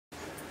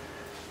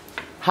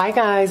Hi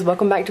guys,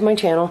 welcome back to my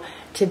channel.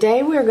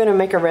 Today we're going to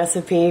make a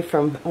recipe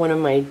from one of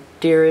my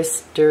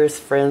dearest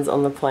friends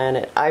on the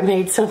planet. I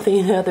made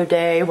something the other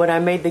day when I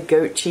made the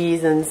goat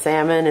cheese and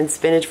salmon and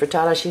spinach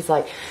frittata. She's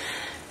like,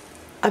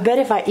 I bet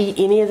if I eat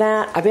any of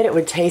that, I bet it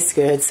would taste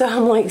good. So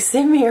I'm like,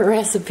 send me a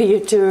recipe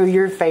of two of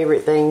your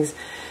favorite things.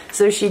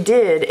 So she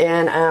did,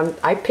 and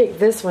I picked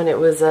this one. It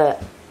was a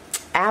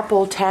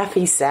apple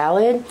taffy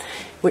salad,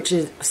 which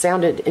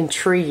sounded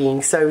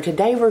intriguing. So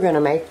today we're going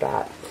to make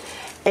that.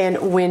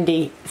 And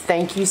Wendy,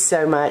 thank you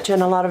so much.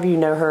 And a lot of you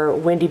know her,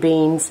 Wendy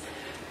Beans.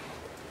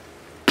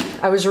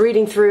 I was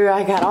reading through,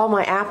 I got all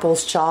my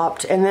apples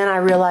chopped, and then I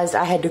realized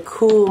I had to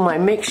cool my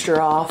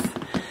mixture off.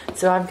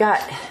 So I've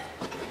got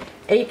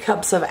 8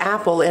 cups of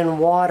apple in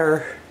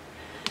water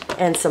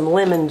and some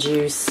lemon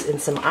juice and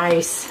some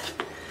ice.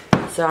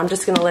 So I'm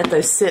just going to let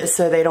those sit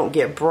so they don't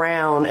get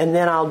brown, and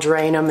then I'll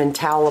drain them and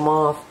towel them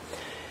off.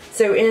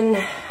 So in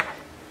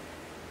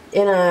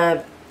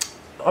a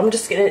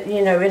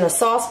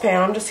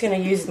saucepan, I'm just gonna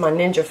use my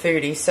Ninja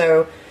Foodie.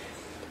 So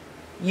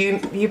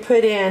you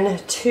put in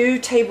 2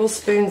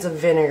 tablespoons of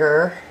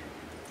vinegar.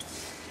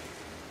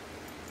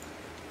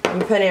 You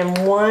put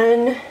in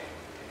 1,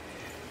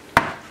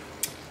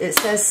 it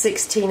says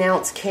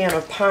 16-ounce can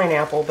of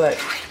pineapple,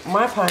 but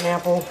my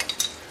pineapple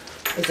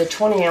is a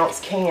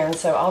 20-ounce can,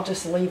 so I'll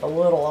just leave a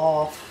little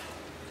off,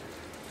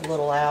 a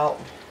little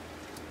out.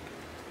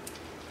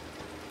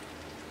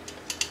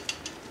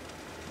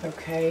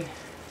 Okay.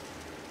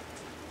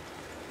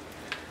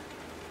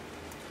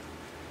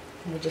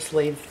 We'll just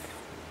leave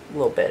a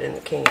little bit in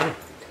the can.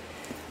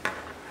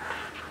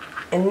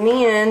 And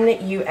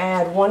then you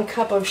add 1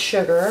 cup of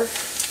sugar,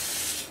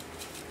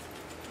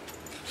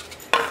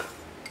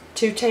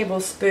 2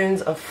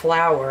 tablespoons of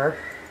flour,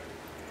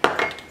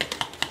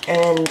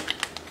 and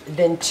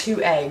then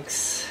 2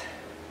 eggs.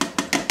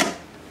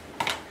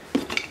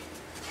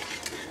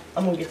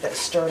 I'm going to get that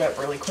stirred up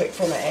really quick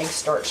before my eggs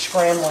start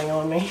scrambling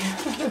on me.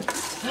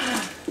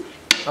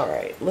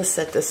 Alright, let's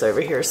set this over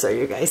here so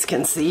you guys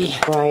can see.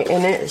 Alright,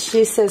 and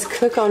she says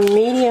cook on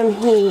medium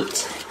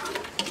heat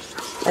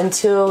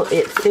until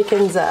it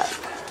thickens up.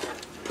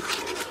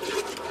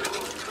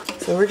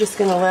 So we're just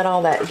going to let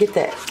all that, get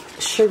that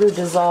sugar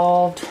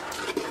dissolved.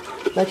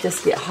 Let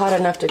this get hot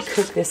enough to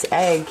cook this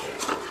egg.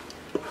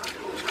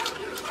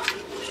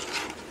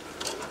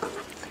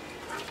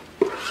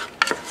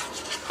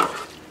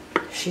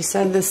 She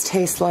said this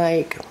tastes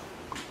like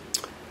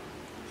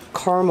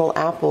caramel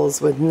apples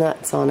with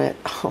nuts on it.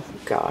 Oh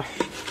gosh.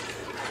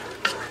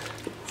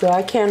 So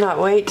I cannot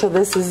wait till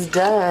this is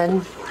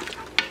done.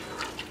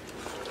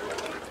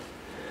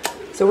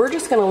 So we're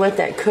just going to let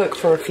that cook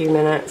for a few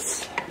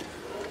minutes.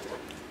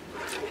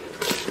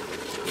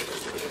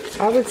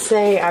 I would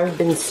say I've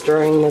been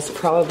stirring this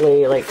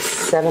probably like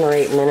 7 or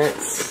 8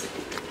 minutes.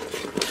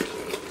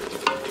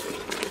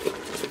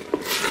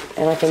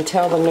 And I can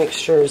tell the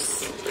mixture's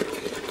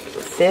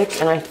thick,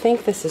 and I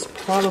think this is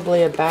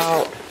probably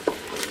about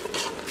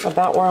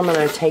where I'm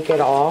going to take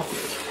it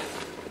off.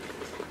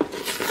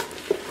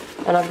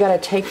 And I've got to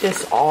take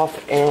this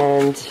off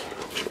and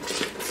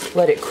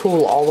let it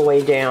cool all the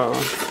way down.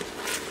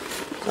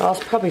 So I'll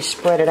probably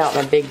spread it out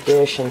in a big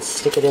dish and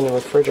stick it in the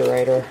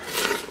refrigerator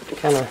to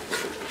kind of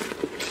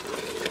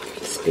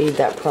speed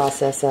that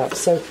process up.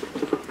 So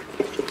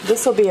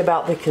this will be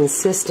about the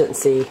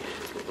consistency.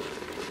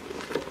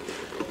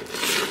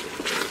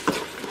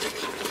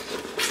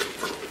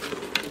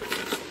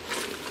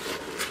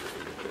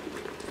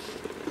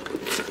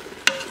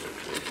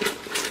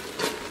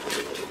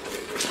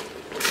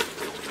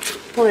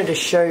 I wanted to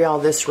show y'all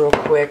this real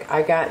quick.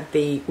 I got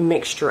the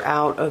mixture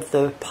out of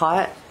the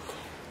pot,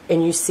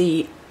 and you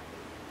see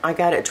I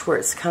got it to where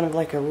it's kind of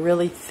like a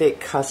really thick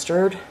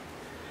custard,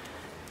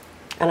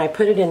 and I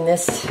put it in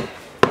this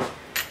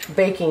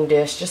baking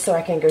dish just so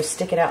I can go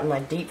stick it out in my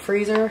deep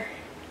freezer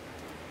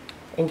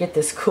and get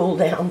this cooled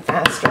down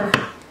faster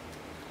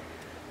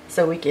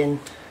so we can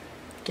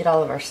get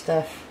all of our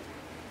stuff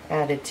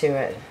added to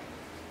it.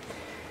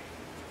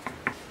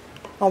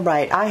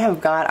 Alright, I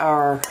have got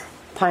our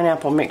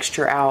pineapple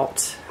mixture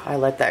out. I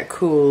let that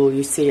cool.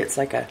 You see it's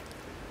like a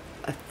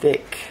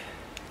thick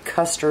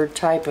custard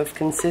type of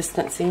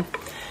consistency.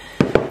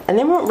 And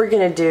then what we're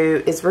going to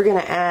do is we're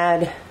going to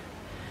add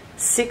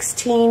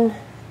 16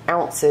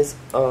 ounces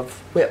of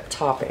whipped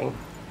topping.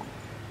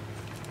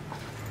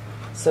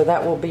 So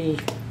that will be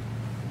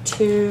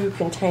 2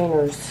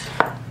 containers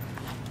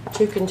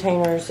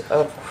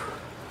of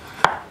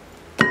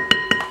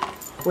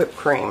whipped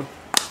cream.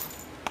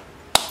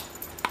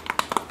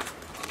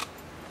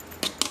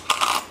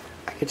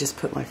 I could just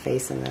put my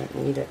face in that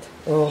and eat it.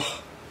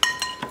 Oh.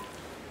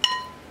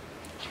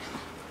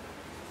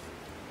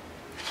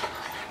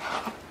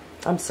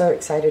 I'm so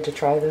excited to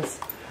try this.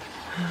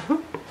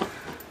 Oh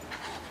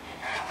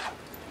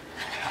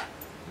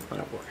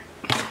boy.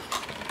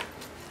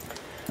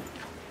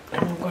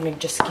 And I'm going to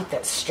just get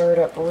that stirred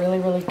up really,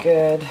 really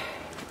good.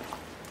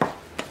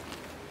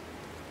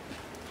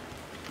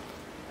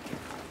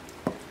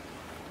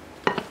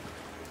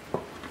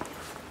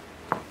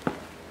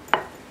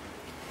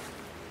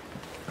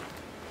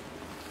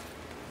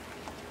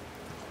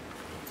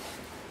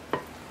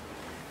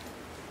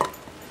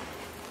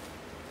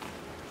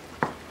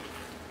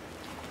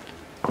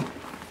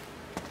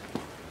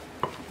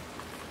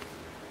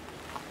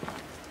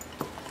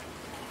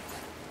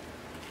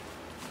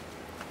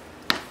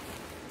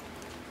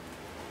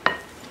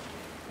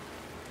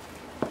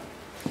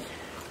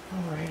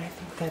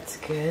 That's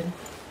good.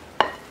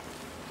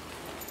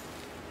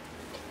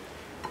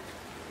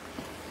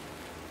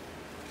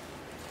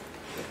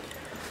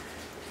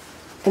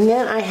 And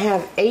then I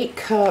have 8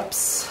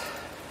 cups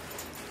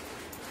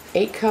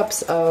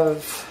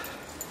of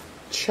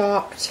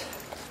chopped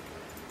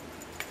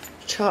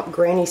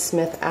Granny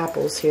Smith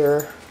apples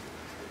here.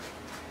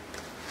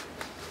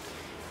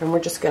 And we're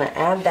just going to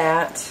add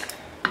that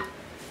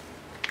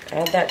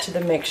to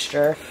the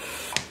mixture.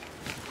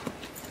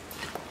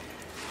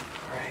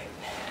 Alright.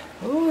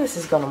 Ooh, this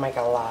is going to make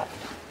a lot.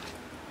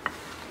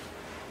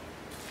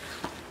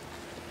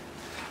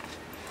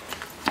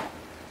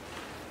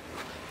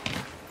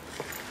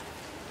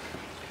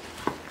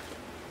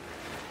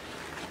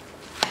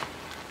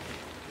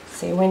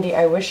 See, Wendy,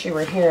 I wish you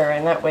were here,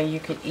 and that way you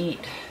could eat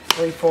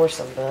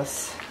 3/4 of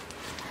this.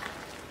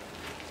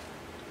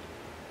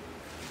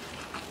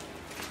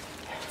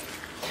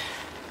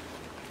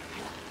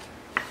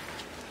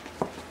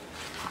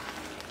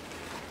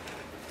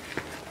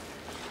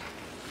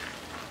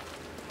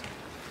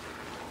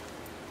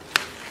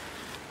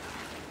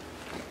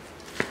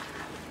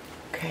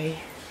 Okay.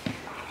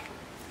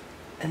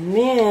 And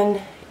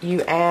then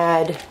you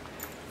add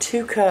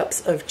 2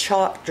 cups of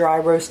chopped dry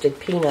roasted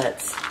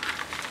peanuts.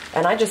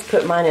 And I just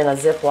put mine in a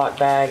Ziploc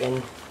bag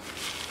and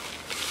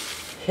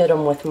hit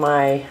them with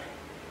my,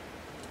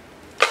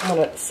 I'm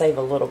going to save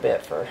a little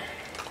bit for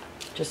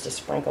just a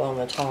sprinkle on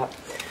the top.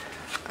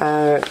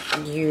 I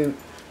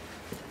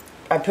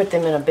put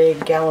them in a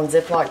big gallon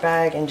Ziploc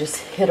bag and just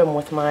hit them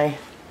with my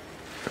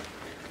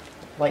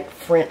like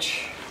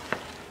French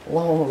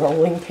long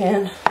rolling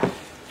pin,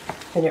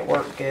 and it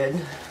worked good.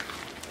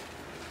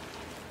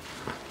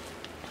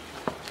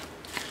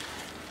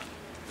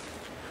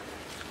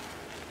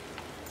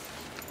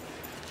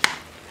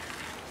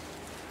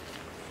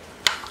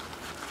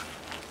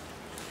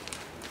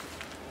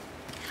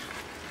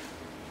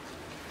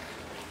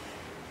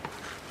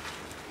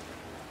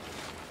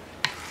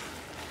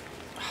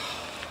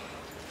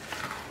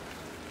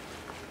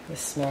 This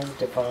smells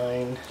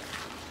divine.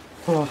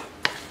 Oh.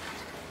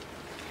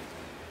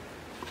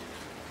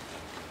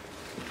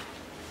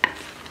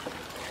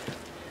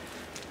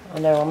 I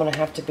know I'm going to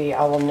have to be,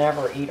 I will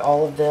never eat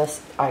all of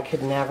this. I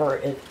could never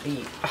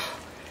eat.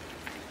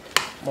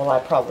 Well, I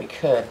probably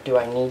could. Do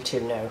I need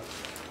to? No.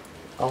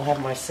 I'll have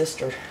my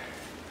sister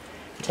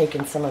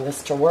taking some of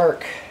this to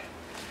work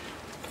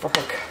for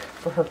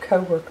her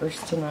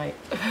co-workers tonight.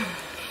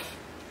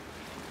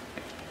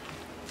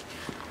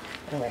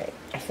 Alright,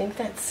 I think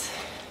that's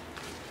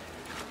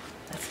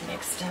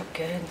mixed up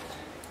good.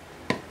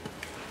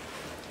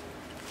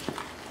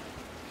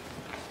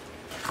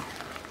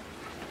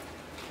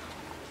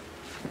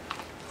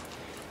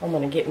 I'm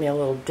going to get me a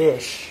little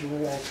dish and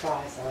we're going to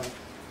try some.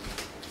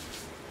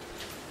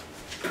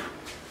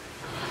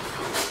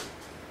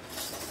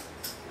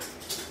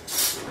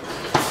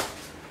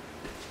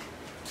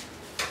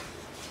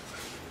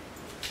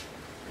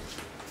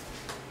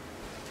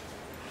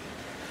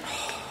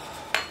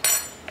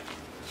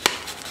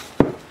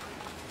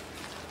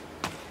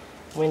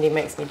 Wendy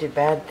makes me do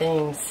bad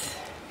things.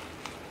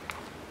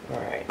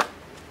 Alright.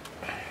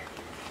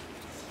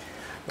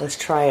 Let's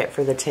try it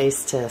for the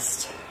taste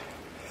test.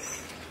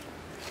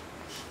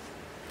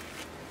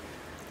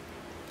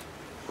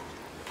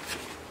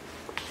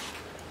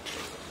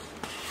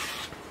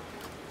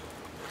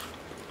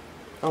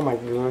 Oh my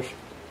goodness.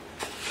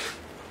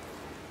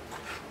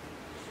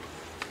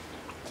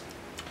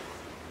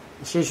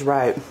 She's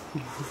right.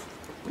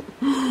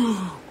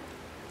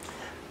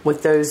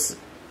 With those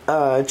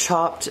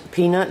chopped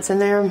peanuts in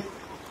there,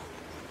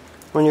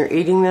 when you're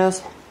eating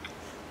this,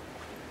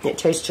 it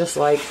tastes just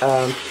like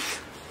a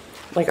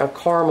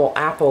caramel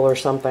apple or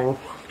something.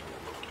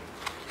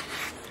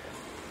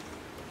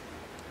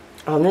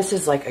 This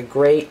is like a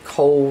great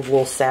cold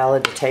little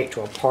salad to take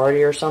to a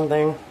party or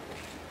something.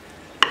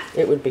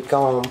 It would be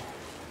gone.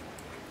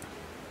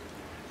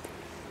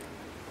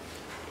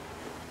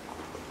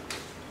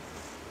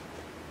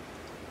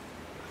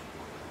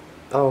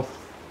 Oh,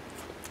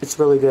 it's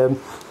really good.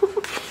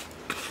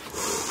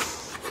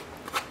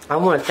 I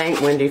want to thank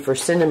Wendy for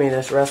sending me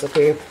this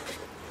recipe.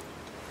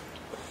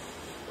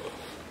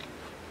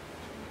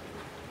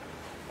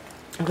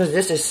 Because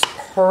this is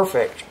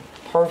perfect.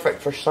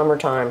 Perfect for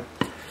summertime.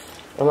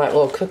 And like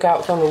little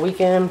cookouts on the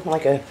weekend,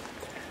 like a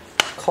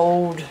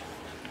cold,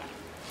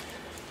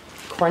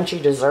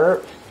 crunchy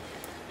dessert.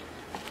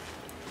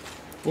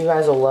 You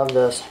guys will love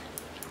this.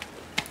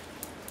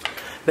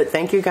 But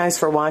thank you guys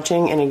for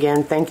watching, and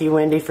again, thank you,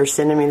 Wendy, for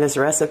sending me this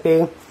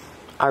recipe.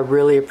 I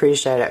really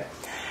appreciate it.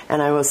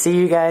 And I will see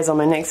you guys on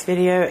my next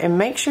video, and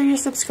make sure you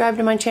subscribe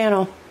to my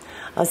channel.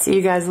 I'll see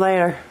you guys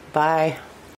later. Bye.